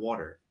wetness of the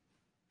water.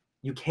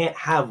 You can't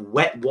have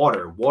wet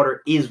water.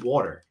 Water is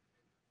water.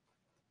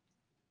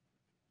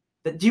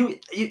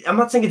 I'm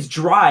not saying it's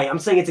dry. I'm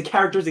saying it's a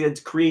characteristic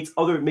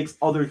that makes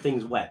other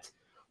things wet.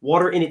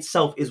 Water in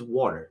itself is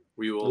water.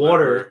 We will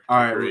Water- never All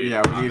right. agree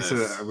Yeah, on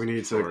this, we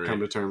need to Tori. come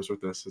to terms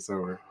with this. It's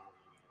over.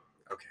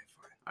 Okay,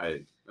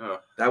 fine. I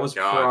That was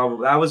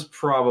God.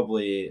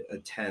 probably a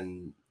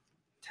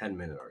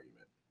 10-minute argument.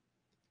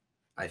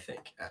 I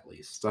think, at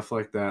least. Stuff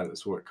like that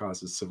is what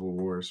causes civil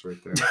wars,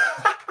 right there.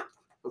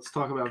 Let's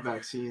talk about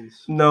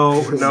vaccines.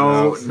 No.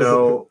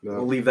 No.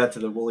 We'll leave that to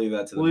the. We'll,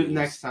 news.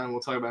 next time we'll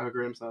talk about how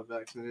Graham's not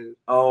vaccinated.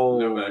 Oh,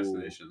 No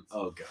vaccinations.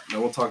 Oh god,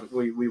 no. We'll talk.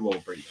 We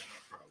won't bring that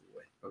up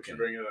probably. we Okay, should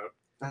bring it up.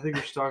 I think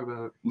we should talk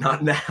about it.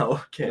 not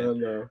now. Okay.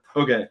 no.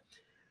 Okay.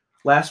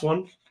 Last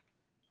one.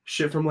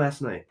 Shit from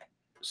last night.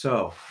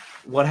 So,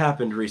 what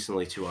happened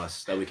recently to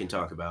us that we can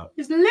talk about?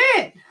 It's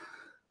lit.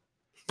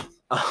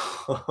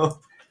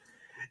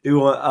 Do you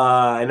want?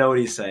 I know what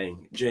he's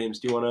saying. James,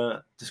 do you want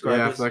to describe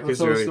Yeah, this? if that Wanna gives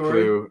tell you the any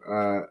story?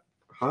 clue.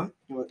 Huh?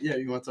 Yeah,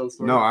 you want to tell the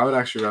story? No, I would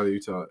actually rather you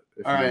tell it.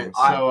 If All you right. want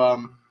to.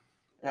 So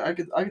yeah,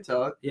 I could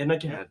tell it. Yeah, no,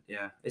 go ahead.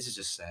 Yeah, this is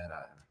just sad.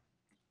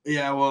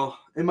 Yeah. Well,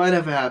 it might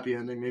have a happy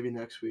ending. Maybe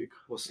next week.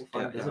 We'll see.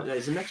 We'll Yeah, find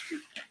is it next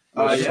week?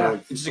 Yeah.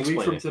 Just It's a explain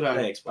week from it. today.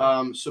 Hey,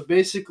 explain. So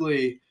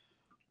basically,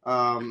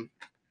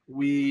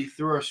 we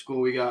through our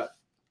school we got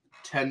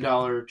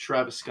 $10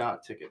 Travis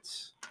Scott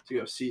tickets to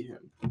go see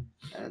him,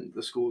 and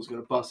the school was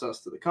going to bus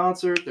us to the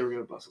concert. They were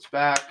going to bus us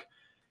back.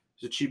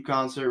 It was a cheap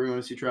concert. We were going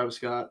to see Travis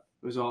Scott.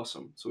 It was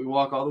awesome. So we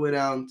walk all the way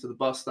down to the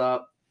bus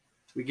stop.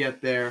 We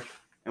get there,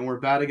 and we're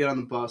about to get on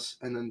the bus,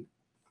 and then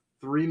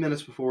 3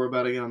 minutes before we're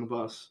about to get on the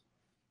bus,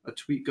 a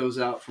tweet goes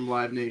out from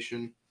Live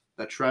Nation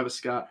that Travis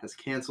Scott has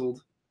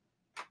canceled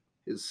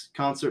his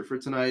concert for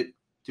tonight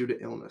due to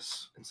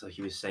illness. And so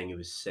he was saying he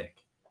was sick.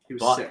 He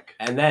was But- sick.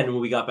 And then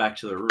when we got back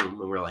to the room, and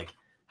we were like,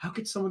 how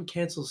could someone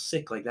cancel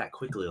sick like that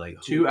quickly? Like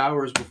who- 2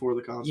 hours before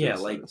the concert. Yeah,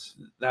 like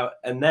that.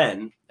 And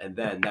then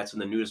that's when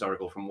the news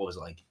article from what was it,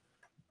 like,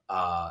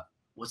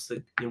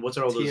 what's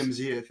all those?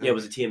 TMZ, I think. Yeah, it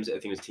was a TMZ. I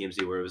think it was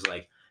TMZ where it was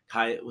like,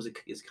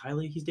 is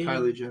Kylie he's dating?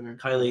 Kylie Jenner.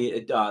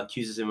 Kylie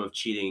accuses him of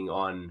cheating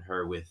on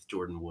her with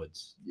Jordan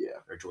Woods Yeah.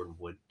 or Jordan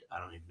Wood. I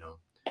don't even know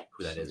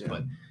who that is, Yeah.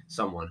 but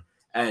someone.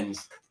 And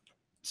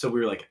so we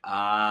were like,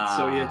 ah.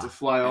 So he had to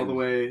fly all the and-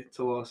 way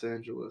to Los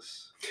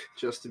Angeles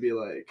just to be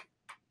like,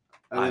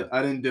 I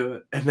didn't do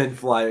it. and then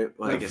fly.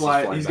 Well, I Like guess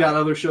fly. flying He's back. got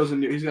other shows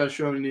in. He's got a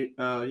show in New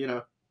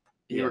Yeah.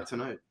 York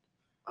tonight.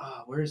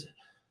 Where is it?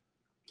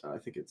 I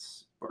think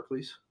it's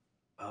Barclays.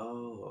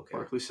 Oh, okay.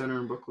 Barclays Center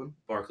in Brooklyn.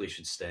 Barkley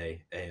should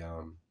stay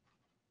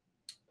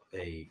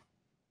a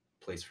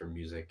place for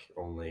music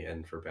only,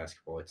 and for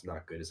basketball, it's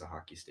not good as a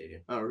hockey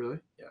stadium. Oh, really?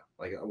 Yeah,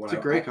 like when It's a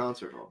great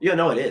concert hall. Yeah,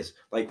 no, it is.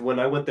 Like when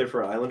I went there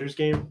for an Islanders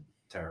game,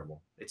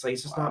 terrible. It's like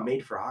it's just Wow. not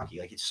made for hockey.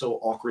 Like it's so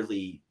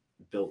awkwardly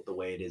built the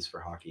way it is for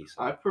hockey.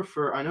 So. I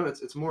prefer. I know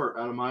it's more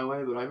out of my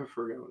way, but I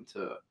prefer going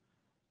to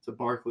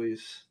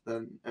Barclays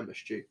than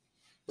MSG.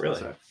 Really?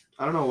 So,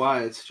 I don't know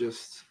why. It's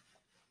just.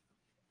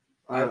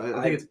 I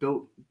I- think it's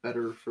built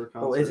better for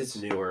concerts. Well, it's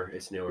newer.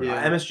 It's newer.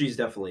 Yeah. MSG is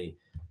definitely.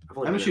 I've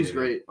only been there MSG 's maybe-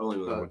 great, Only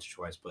been there but- once or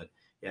twice, but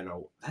yeah,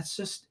 no, that's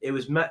just it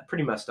was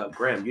pretty messed up.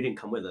 Graham, you didn't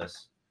come with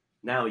us.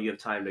 Now you have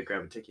time to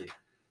grab a ticket.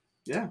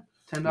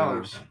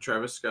 $10.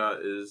 Travis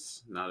Scott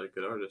is not a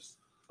good artist.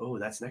 Oh,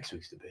 that's next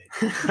week's debate.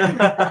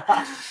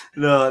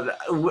 No,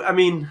 I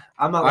mean,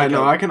 I'm not. I Like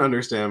know. a- I can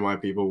understand why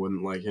people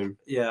wouldn't like him.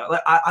 Yeah,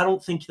 like I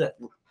don't think that.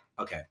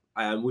 Okay,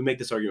 we make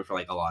this argument for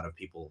like a lot of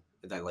people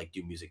that like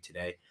do music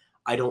today.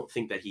 I don't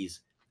think that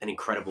he's an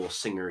incredible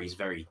singer. He's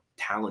very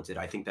talented.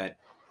 I think that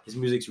his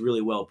music's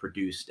really well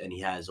produced, and he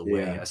has a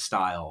way, Yeah. a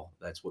style.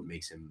 That's what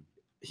makes him.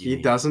 He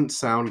unique. doesn't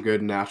sound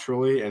good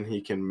naturally, and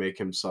he can make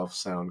himself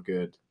sound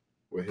good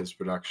with his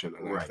production.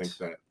 And I Right.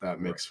 think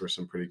that makes for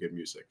some pretty good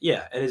music.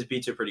 Yeah, and his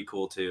beats are pretty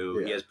cool too.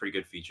 He Yeah. has pretty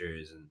good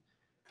features, and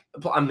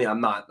I mean, I'm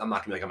not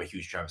gonna be like I'm a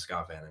huge Travis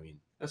Scott fan. I mean,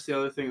 That's the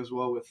other thing as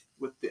well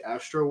with the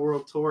Astro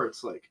World tour.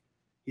 It's like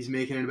he's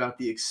making it about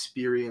the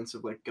experience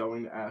of like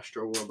going to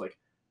Astro World, like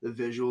the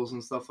visuals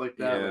and stuff like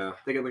that. Yeah.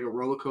 Like, they get like a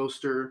roller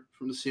coaster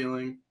from the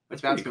ceiling. Like,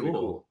 that's pretty gonna be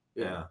cool.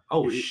 Yeah.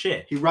 Oh He-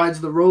 shit! He rides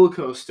the roller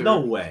coaster. No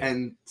way.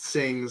 And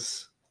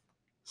sings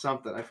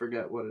something. I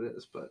forget what it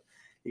is, but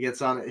he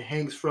gets on it. It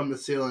hangs from the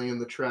ceiling,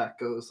 and the track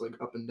goes like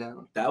up and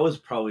down. That was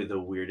probably the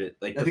weirdest.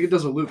 Like I think it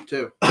does a loop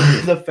too.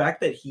 the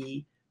fact that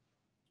he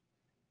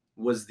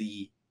was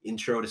the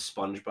intro to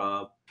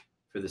SpongeBob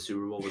for the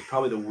Super Bowl was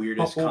probably the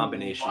weirdest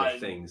combination of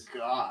things.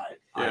 God.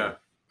 Yeah,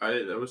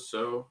 that was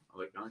so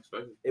like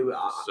unexpected. It was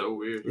So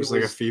weird. It was It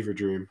like was- a fever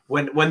dream.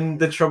 when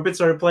the trumpet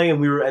started playing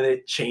and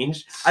it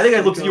changed. I think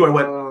I looked at you and I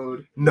went,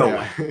 God. "No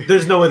Yeah. way!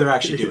 There's no way they're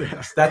actually doing Yeah.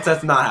 this.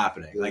 That's not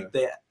happening." Yeah. Like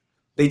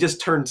they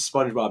just turned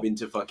SpongeBob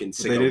into fucking. But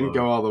Sicko they didn't mode.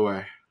 go all the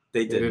way.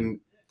 They They didn't.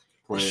 didn't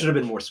There play should it. have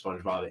been more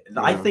SpongeBob.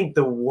 I Yeah. think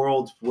the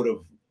world would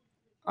have.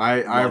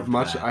 I Loved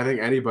much. that. I think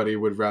anybody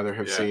would rather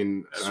have Yeah.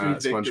 seen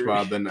Sweet victory.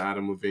 SpongeBob than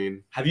Adam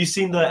Levine. Have you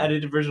seen the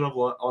edited version of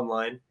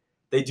online?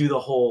 They do the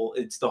whole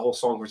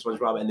song for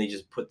SpongeBob, and they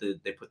just put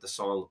the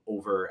song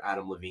over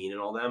Adam Levine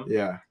and all them,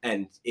 Yeah.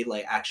 and it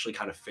like actually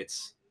kind of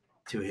fits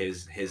to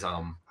his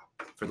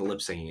for the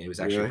lip singing. It was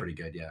actually Really? pretty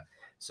good, yeah.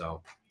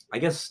 So I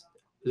guess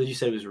did you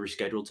say it was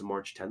rescheduled to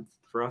March 10th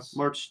for us?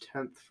 March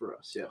 10th for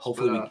us. Yes.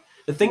 Hopefully But,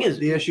 The thing is,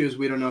 the issue is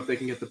we don't know if they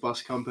can get the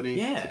bus company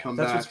yeah, to come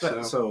that's back.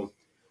 what's So so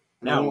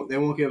they now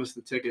won't give us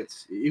the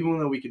tickets, even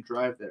though we could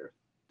drive there.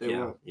 They Yeah,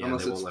 won't, yeah,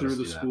 unless they it's won't let through us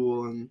the do that.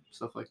 school and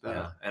stuff like that.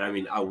 yeah, and I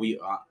mean, I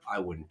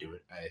wouldn't do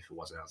it if it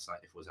wasn't outside.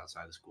 If it was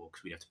outside the school,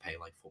 because we'd have to pay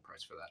like full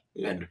price for that.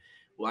 Yeah. And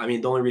well, I mean,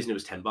 the only reason it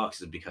was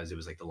 $10 is because it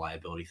was like the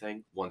liability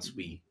thing. Once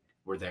we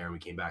were there and we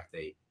came back,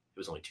 it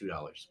was only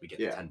 $2. We get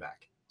the Yeah. 10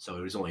 back, so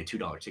it was only a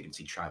 $2 ticket to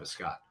see Travis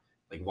Scott.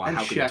 Like, why? And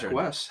How could you Shaq turn?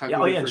 West. How Yeah,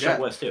 could oh we yeah, and forget?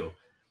 Shaq West too.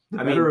 The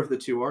I better mean- of the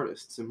two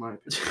artists, in my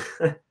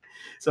opinion.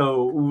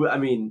 So I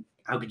mean,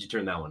 how could you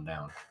turn that one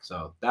down?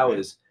 So that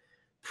was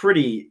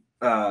pretty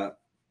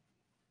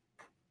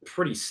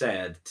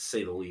sad to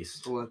say the least.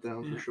 It's a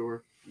letdown for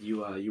sure.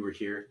 You were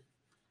here.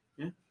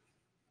 Yeah.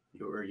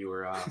 You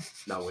were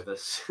not with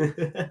us.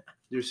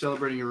 You're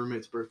celebrating your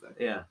roommate's birthday.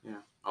 Yeah. Yeah.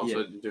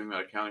 Also doing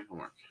that accounting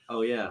homework.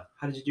 Oh yeah.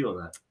 How did you do on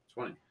that?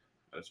 20.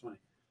 Out of 20.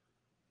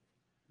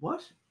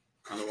 What?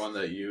 On the one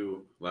that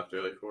you left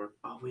early for.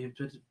 Oh wait,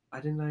 but I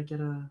didn't. I get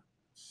a.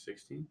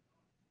 16.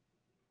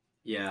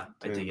 Yeah,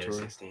 I did Damn, get a Troy.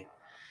 16.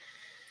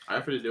 I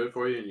offered to do it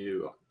for you and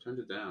you turned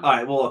it down. All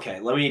right. Well, okay.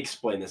 Let me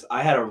explain this.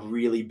 I had a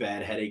really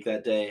bad headache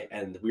that day,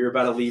 and we were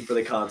about to leave for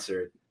the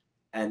concert,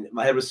 and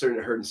my head was starting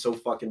to hurt so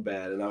fucking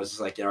bad, and I was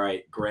just like, "All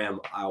right, Graham,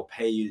 I'll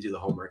pay you to do the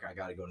homework. I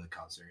got to go to the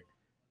concert."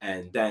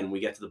 And then we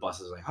get to the bus.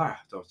 I was like, "All right,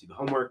 don't have to do the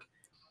homework."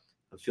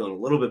 I'm feeling a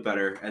little bit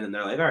better. And then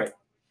they're like, all right,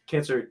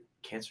 concert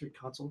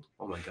canceled?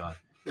 Oh my God.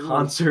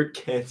 Concert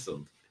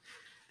canceled.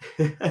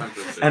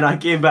 And I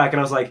came back and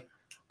I was like,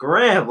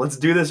 Graham, let's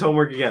do this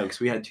homework again because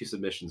we had 2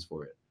 submissions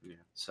for it. Yeah.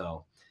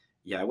 So,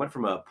 yeah, I went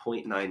from a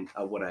 0.9,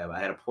 I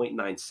had a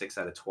 0.96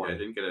 out of 20. Yeah, I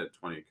didn't get a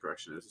 20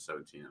 correction. It was a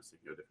 17. I was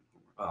thinking of a different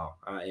homework.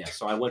 Oh, yeah.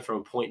 So I went from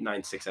a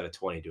 0.96 out of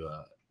 20 to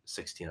a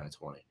 16 out of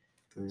 20.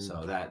 Mm.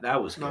 So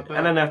that was Not good. bad.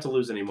 And I didn't have to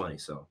lose any money,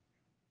 so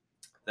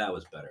that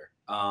was better.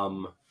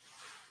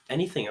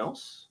 Anything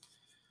else?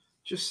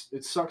 Just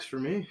it sucks for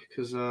me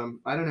because I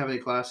didn't have any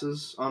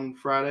classes on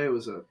Friday. It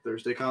was a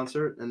Thursday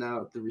concert, and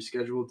now the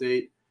rescheduled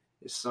date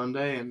is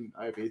Sunday, and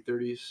I have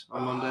 8:30s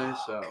on Monday.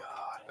 Oh, So God,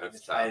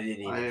 That's I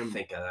didn't I even am-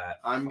 think of that.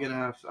 I'm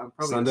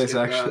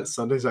probably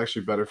Sunday's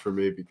actually better for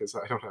me because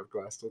I don't have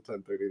class till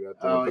 10:30 that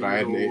day, Oh, but I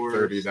had an you're the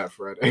 8:30 worst. that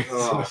Friday.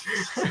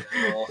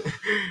 Oh,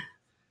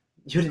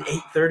 You had an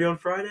 8:30 on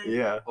Friday?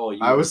 Yeah. Oh, you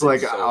I was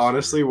would've been like, so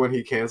honestly, screwed. when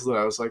he canceled it,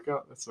 I was like,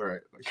 oh, that's all right.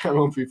 Like, I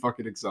won't be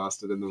fucking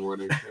exhausted in the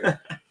morning. Yeah,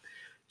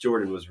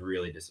 Jordan was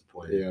really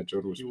disappointed. yeah,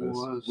 Jordan was He pissed.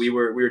 was. We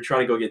were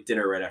trying to go get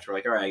dinner right after. We're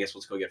like, all right, I guess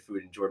let's go get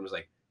food. And Jordan was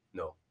like,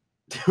 no.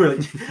 We're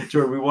like,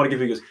 Jordan, we want to give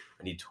you. He goes,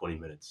 I need 20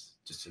 minutes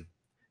just to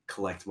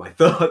collect my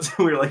thoughts.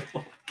 And we were like,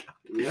 oh,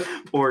 Yep.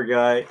 poor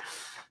guy.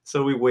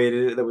 So we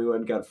waited. Then we went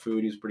and got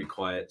food. He was pretty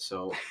quiet.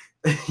 So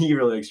he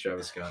really likes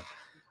Travis Scott.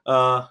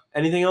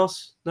 Anything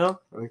else? No.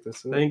 I think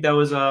that's I it. think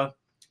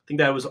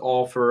that was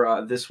all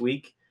for this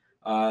week.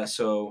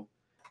 So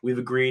we've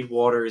agreed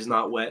water is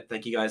not wet.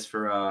 Thank you guys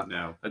for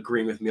No.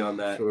 agreeing with me on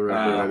that. For the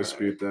record, I Uh,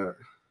 dispute that.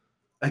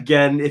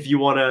 Again, if you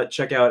want to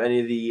check out any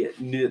of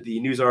the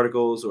news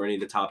articles or any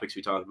of the topics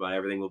we talked about,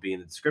 everything will be in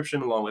the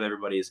description along with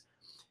everybody's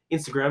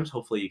Instagrams.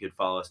 Hopefully, you could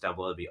follow us down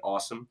below. That'd be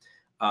awesome.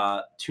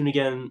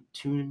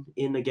 Tune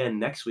in again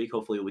next week.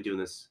 Hopefully, we'll be doing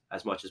this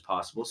as much as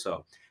possible.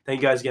 So,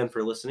 thank you guys again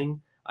for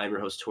listening. I'm your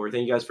host, Tori.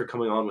 Thank you guys for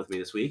coming on with me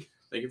this week.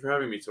 Thank you for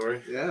having me,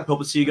 Tori. Yeah. Hope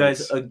to see you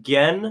guys Thanks.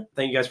 again.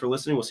 Thank you guys for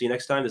listening. We'll see you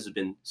next time. This has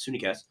been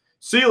SUNYcast.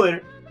 See you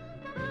later.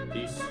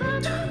 Peace.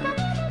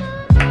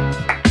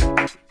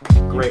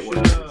 Great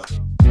one. Should,